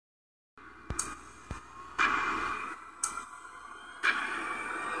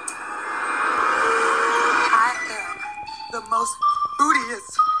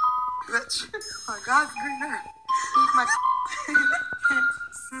Why is it greener? He's my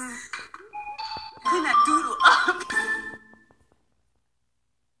clean that doodle up.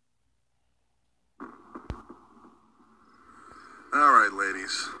 All right,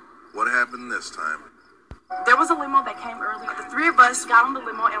 ladies. What happened this time? There was a limo that came early. The three of us got on the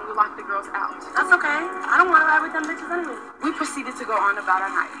limo and we locked the girls out. That's okay. I don't want to ride with them bitches anyway. We proceeded to go on about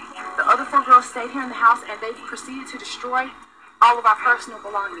our night. The other four girls stayed here in the house and they proceeded to destroy all of our personal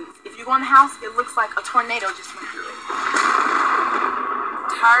belongings. If you go in the house, it looks like a tornado just went through it.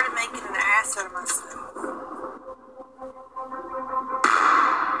 I'm tired of making an ass out of myself.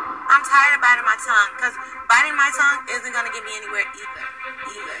 I'm tired of biting my tongue, because biting my tongue isn't going to get me anywhere either.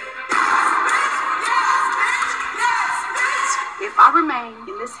 If I remain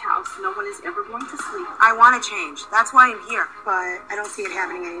in this house, no one is ever going to sleep. I want to change. That's why I'm here. But I don't see it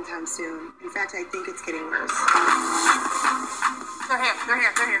happening anytime soon. In fact, I think it's getting worse. They're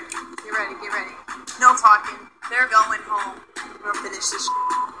here.